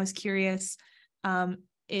abroad, and I was curious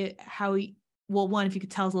one, if you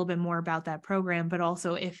could tell us a little bit more about that program, but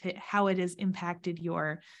also how it has impacted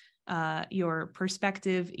your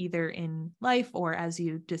perspective either in life or as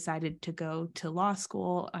you decided to go to law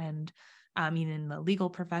school and in the legal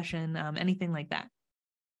profession, anything like that.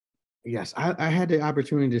 Yes, I had the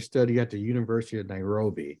opportunity to study at the University of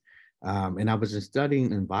Nairobi, and I was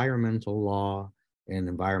studying environmental law and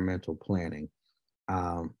environmental planning.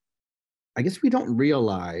 I guess we don't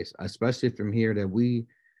realize, especially from here, that we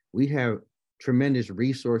have tremendous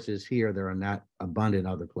resources here that are not abundant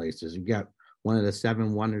other places. You got one of the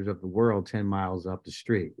 7 wonders of the world 10 miles up the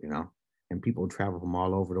street, and people travel from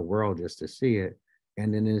all over the world just to see it.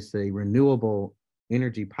 And then it's a renewable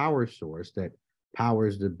energy power source that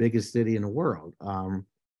powers the biggest city in the world.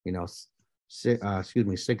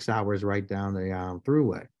 6 hours right down the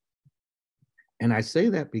throughway. And I say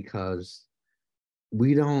that because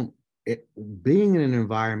we don't, being in an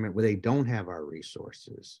environment where they don't have our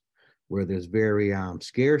resources, where there's very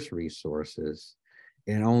scarce resources,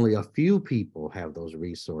 and only a few people have those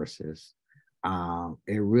resources,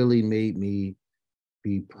 it really made me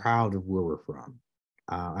be proud of where we're from.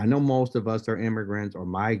 I know most of us are immigrants or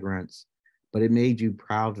migrants, but it made you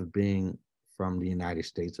proud of being from the United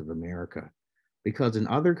States of America. Because in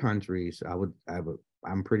other countries,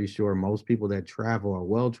 I'm pretty sure most people that travel or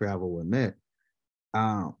well travel will admit,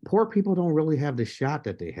 poor people don't really have the shot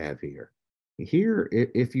that they have here. Here,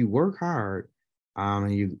 if you work hard,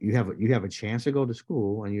 and you have a chance to go to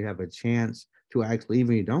school, and you have a chance to actually,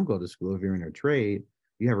 even if you don't go to school, if you're in a trade,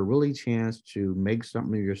 you have a really chance to make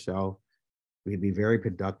something of yourself, be very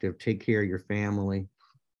productive, take care of your family,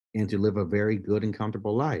 and to live a very good and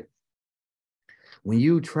comfortable life. When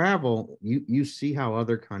you travel, you see how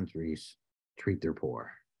other countries treat their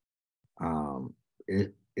poor.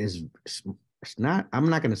 It is it's not, I'm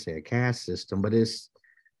not going to say a caste system, but it's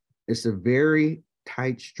a very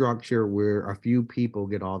tight structure where a few people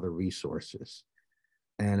get all the resources.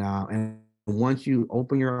 And once you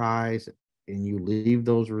open your eyes and you leave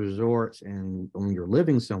those resorts, and when you're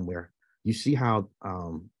living somewhere, you see how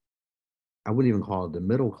I wouldn't even call it the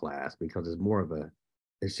middle class, because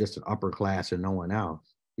it's just an upper class and no one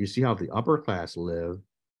else. You see how the upper class live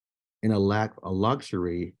in a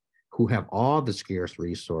luxury, who have all the scarce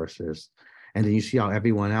resources. And then you see how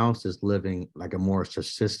everyone else is living like a more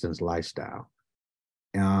subsistence lifestyle.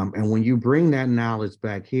 And when you bring that knowledge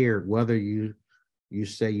back here, whether you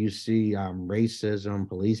say you see racism,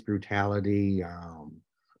 police brutality,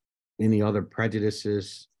 any other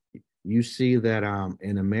prejudices, you see that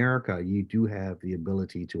in America, you do have the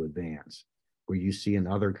ability to advance, where you see in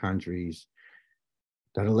other countries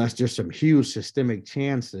that unless there's some huge systemic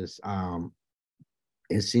chances,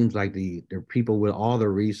 it seems like the people with all the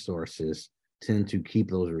resources tend to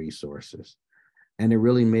keep those resources. And it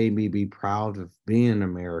really made me be proud of being an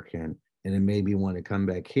American, and it made me want to come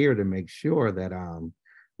back here to make sure that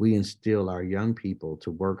we instill our young people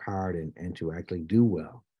to work hard and to actually do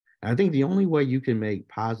well. And I think the only way you can make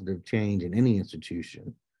positive change in any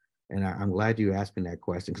institution, and I'm glad you asked me that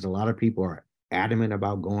question, because a lot of people are adamant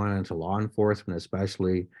about going into law enforcement,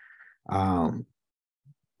 especially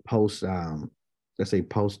post, let's say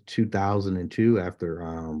post 2002,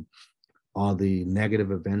 after all the negative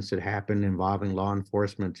events that happened involving law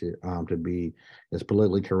enforcement, to be as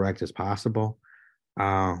politically correct as possible.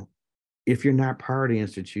 If you're not part of the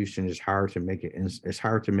institution, it's hard to make it. It's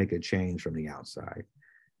hard to make a change from the outside.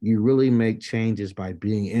 You really make changes by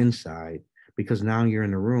being inside, because now you're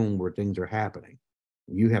in the room where things are happening.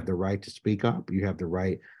 You have the right to speak up. You have the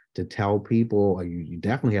right to tell people, or you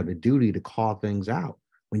definitely have the duty to call things out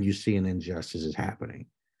when you see an injustice is happening.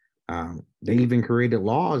 They even created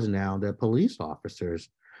laws now that police officers,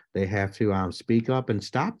 they have to speak up and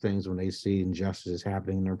stop things when they see injustices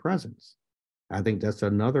happening in their presence. I think that's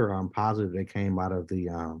another positive that came out of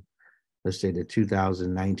the, let's say, the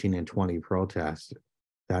 2019 and 20 protests,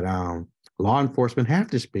 that law enforcement have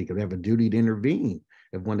to speak. They have a duty to intervene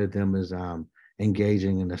if one of them is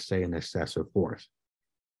engaging in, let's say, an excessive force.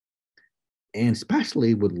 And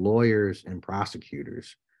especially with lawyers and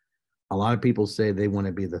prosecutors, a lot of people say they want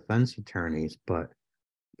to be defense attorneys, but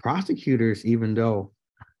prosecutors, even though,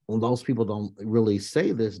 well, those people don't really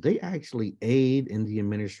say this, they actually aid in the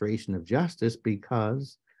administration of justice,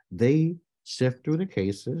 because they sift through the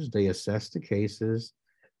cases, they assess the cases,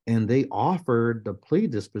 and they offer the plea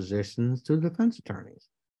dispositions to the defense attorneys.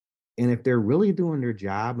 And if they're really doing their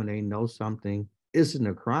job and they know something isn't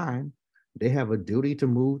a crime, they have a duty to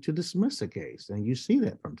move to dismiss a case. And you see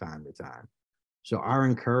that from time to time. So I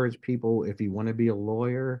encourage people, if you want to be a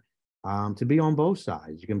lawyer, to be on both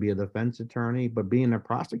sides. You can be a defense attorney, but being a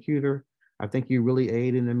prosecutor, I think you really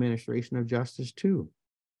aid in the administration of justice too.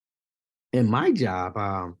 And my job,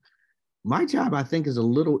 I think, is a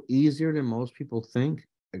little easier than most people think,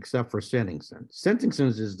 except for sentencing. Sentencing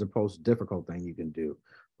is the most difficult thing you can do.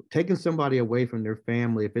 Taking somebody away from their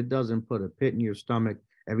family, if it doesn't put a pit in your stomach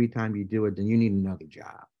every time you do it, then you need another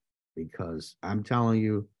job. Because I'm telling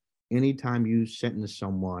you, anytime you sentence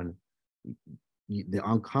someone, the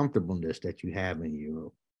uncomfortableness that you have in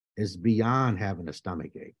you is beyond having a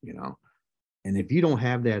stomach ache, And if you don't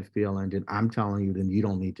have that feeling, then I'm telling you, then you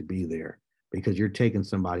don't need to be there, because you're taking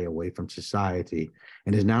somebody away from society.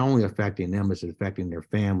 And it's not only affecting them, it's affecting their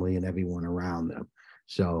family and everyone around them.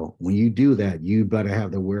 So when you do that, you better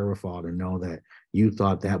have the wherewithal to know that you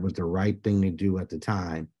thought that was the right thing to do at the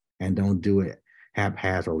time, and don't do it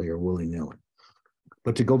haphazardly or willy-nilly.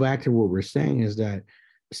 But to go back to what we're saying is that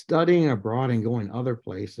studying abroad and going other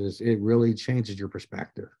places, it really changes your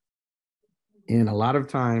perspective. And a lot of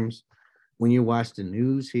times when you watch the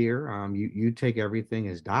news here, you take everything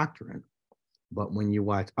as doctrine. But when you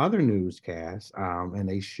watch other newscasts and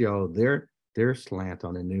they show their slant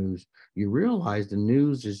on the news, you realize the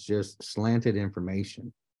news is just slanted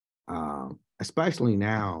information. Especially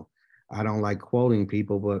now, I don't like quoting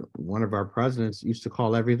people, but one of our presidents used to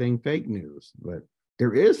call everything fake news. But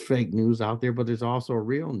there is fake news out there, but there's also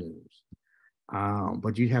real news.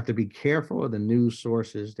 But you have to be careful of the news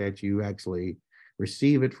sources that you actually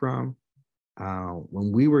receive it from.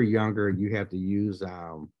 When we were younger, you have to use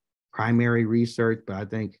primary research, but I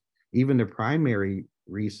think even the primary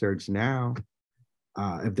research now,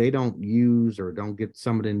 if they don't use or don't get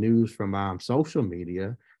some of the news from social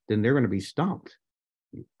media, then they're going to be stumped.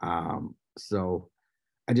 So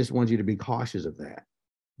I just want you to be cautious of that.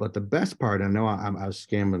 But the best part, I know I was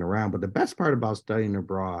scamming around, but the best part about studying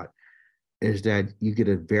abroad is that you get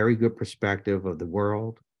a very good perspective of the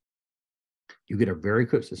world. You get a very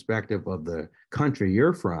good perspective of the country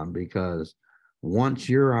you're from, because once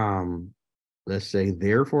you're, let's say,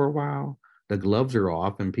 there for a while, the gloves are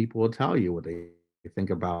off and people will tell you what they think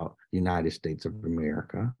about the United States of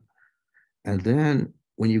America. And then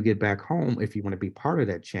when you get back home, if you want to be part of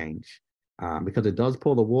that change, because it does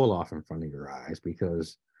pull the wool off in front of your eyes,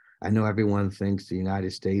 because I know everyone thinks the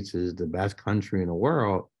United States is the best country in the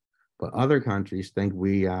world, but other countries think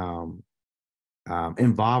we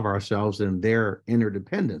involve ourselves in their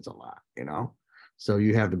interdependence a lot, you know? So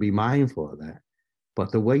you have to be mindful of that.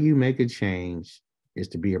 But the way you make a change is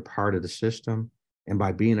to be a part of the system. And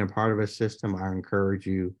by being a part of a system, I encourage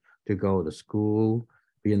you to go to school,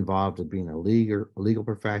 be involved in being a legal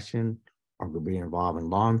profession, or be involved in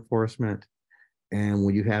law enforcement. And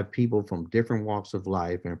when you have people from different walks of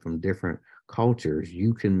life and from different cultures,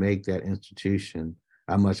 you can make that institution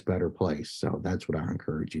a much better place. So that's what I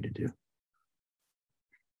encourage you to do.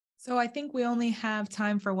 So I think we only have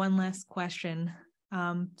time for one last question.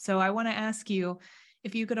 So I want to ask you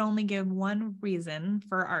if you could only give one reason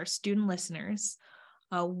for our student listeners,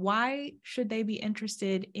 why should they be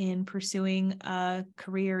interested in pursuing a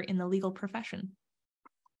career in the legal profession?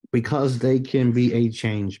 Because they can be a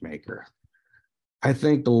change maker. I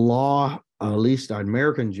think the law, at least our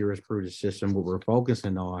American jurisprudence system, what we're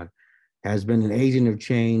focusing on, has been an agent of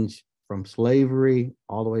change from slavery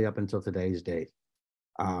all the way up until today's date.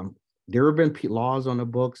 There have been laws on the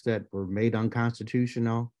books that were made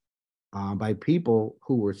unconstitutional by people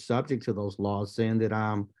who were subject to those laws, saying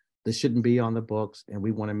that this shouldn't be on the books and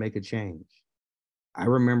we want to make a change. I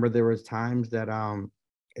remember there was times that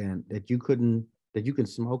and that you can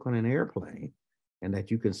smoke on an airplane and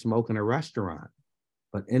that you can smoke in a restaurant,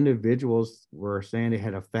 but individuals were saying it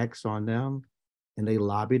had effects on them, and they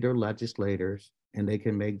lobbied their legislators, and they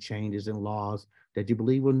can make changes in laws that you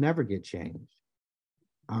believe will never get changed.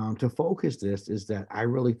 To focus this is that I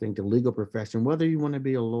really think the legal profession, whether you want to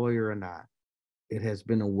be a lawyer or not, it has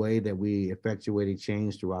been a way that we effectuated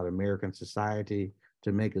change throughout American society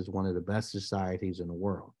to make us one of the best societies in the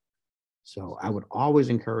world. So I would always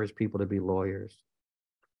encourage people to be lawyers.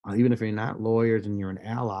 Even if you're not lawyers and you're an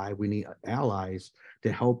ally, we need allies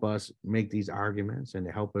to help us make these arguments and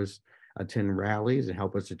to help us attend rallies and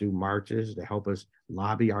help us to do marches, to help us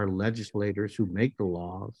lobby our legislators who make the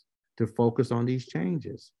laws to focus on these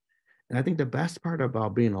changes. And I think the best part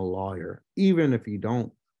about being a lawyer, even if you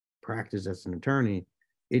don't practice as an attorney,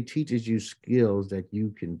 it teaches you skills that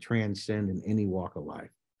you can transcend in any walk of life.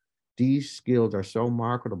 These skills are so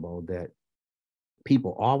marketable that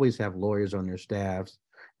people always have lawyers on their staffs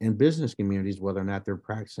in business communities, whether or not they're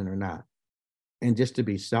practicing or not. And just to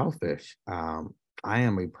be selfish, I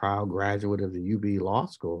am a proud graduate of the UB Law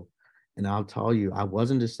School. And I'll tell you, I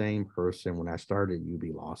wasn't the same person when I started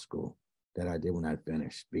UB Law School that I did when I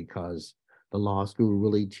finished, because the law school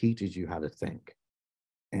really teaches you how to think.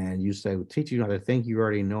 And you say, well, teach you how to think, you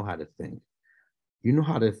already know how to think. You know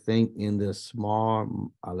how to think in this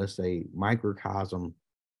small, let's say, microcosm,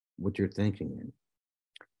 what you're thinking in.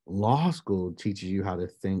 Law school teaches you how to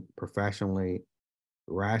think professionally,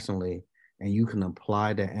 rationally, and you can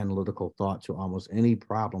apply that analytical thought to almost any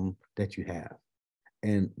problem that you have.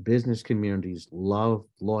 And business communities love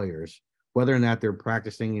lawyers, whether or not they're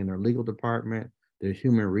practicing in their legal department, their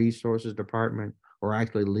human resources department, or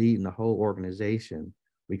actually leading the whole organization,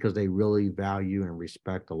 because they really value and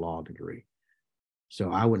respect the law degree.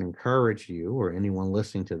 So I would encourage you or anyone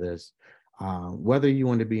listening to this, whether you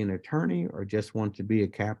want to be an attorney or just want to be a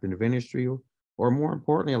captain of industry, or more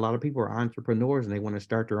importantly, a lot of people are entrepreneurs and they want to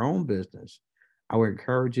start their own business. I would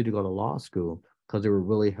encourage you to go to law school because it will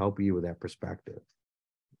really help you with that perspective.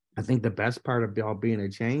 I think the best part about being a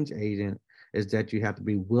change agent is that you have to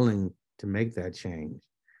be willing to make that change.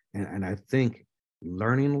 And I think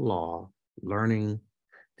learning law, learning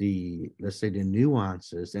let's say the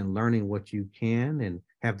nuances and learning what you can and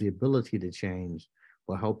have the ability to change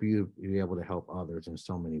will help you be able to help others in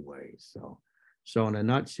so many ways. So in a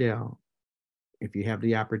nutshell, if you have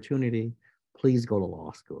the opportunity, please go to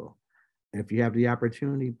law school. If you have the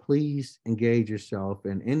opportunity, please engage yourself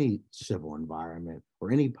in any civil environment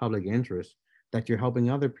or any public interest that you're helping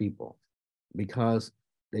other people, because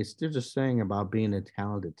they're just saying about being a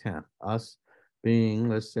talented temp, us being,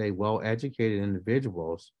 let's say, well-educated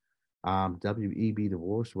individuals. W.E.B. Du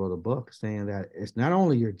Bois wrote a book saying that it's not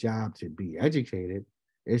only your job to be educated,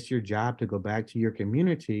 it's your job to go back to your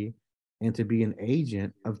community and to be an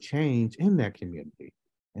agent of change in that community.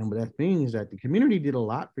 And what that means is that the community did a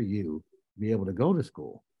lot for you to be able to go to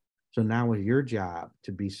school. So now it's your job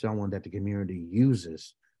to be someone that the community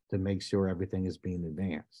uses to make sure everything is being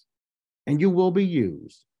advanced. And you will be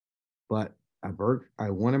used. But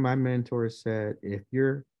one of my mentors said, if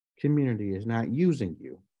your community is not using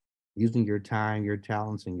you, using your time, your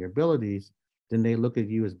talents, and your abilities, then they look at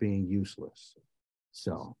you as being useless.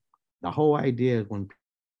 So the whole idea is when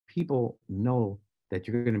people know that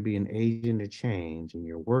you're going to be an agent of change and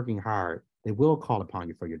you're working hard, they will call upon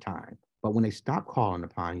you for your time. But when they stop calling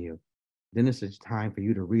upon you, then it's time for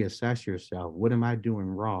you to reassess yourself. What am I doing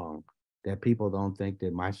wrong that people don't think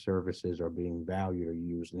that my services are being valued or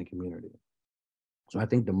used in the community? So I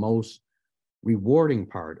think the most rewarding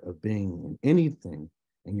part of being in anything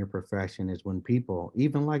in your profession is when people,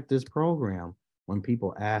 even like this program, when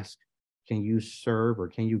people ask, can you serve or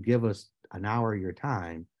can you give us an hour of your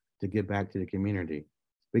time to give back to the community?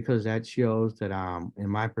 Because that shows that in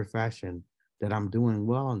my profession that I'm doing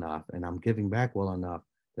well enough and I'm giving back well enough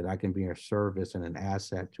that I can be a service and an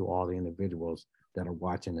asset to all the individuals that are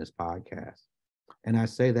watching this podcast. And I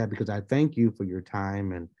say that because I thank you for your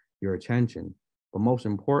time and your attention. But most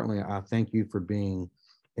importantly, I thank you for being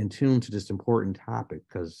in tune to this important topic,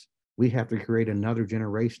 because we have to create another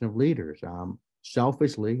generation of leaders.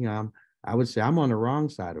 Selfishly, I would say I'm on the wrong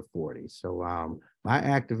side of 40. So my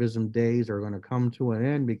activism days are going to come to an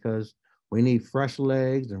end because we need fresh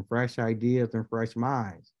legs and fresh ideas and fresh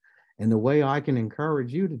minds. And the way I can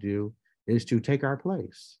encourage you to do is to take our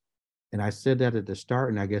place. And I said that at the start,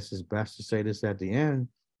 and I guess it's best to say this at the end.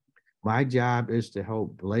 My job is to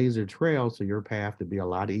help blaze a trail so your path to be a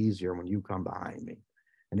lot easier when you come behind me.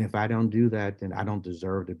 And if I don't do that, then I don't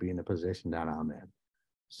deserve to be in the position that I'm in.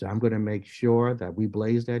 So I'm going to make sure that we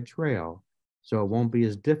blaze that trail so it won't be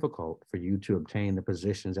as difficult for you to obtain the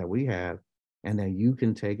positions that we have, and that you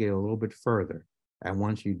can take it a little bit further. And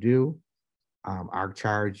once you do, I'll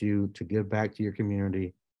charge you to give back to your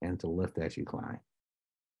community and to lift as you climb.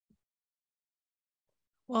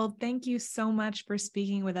 Well, thank you so much for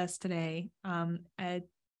speaking with us today. On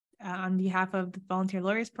behalf of the Volunteer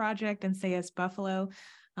Lawyers Project and Say Yes Buffalo,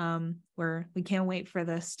 we can't wait for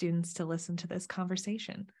the students to listen to this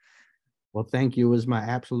conversation. Well, thank you. It was my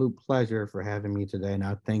absolute pleasure for having me today. And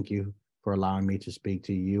I thank you for allowing me to speak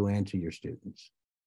to you and to your students.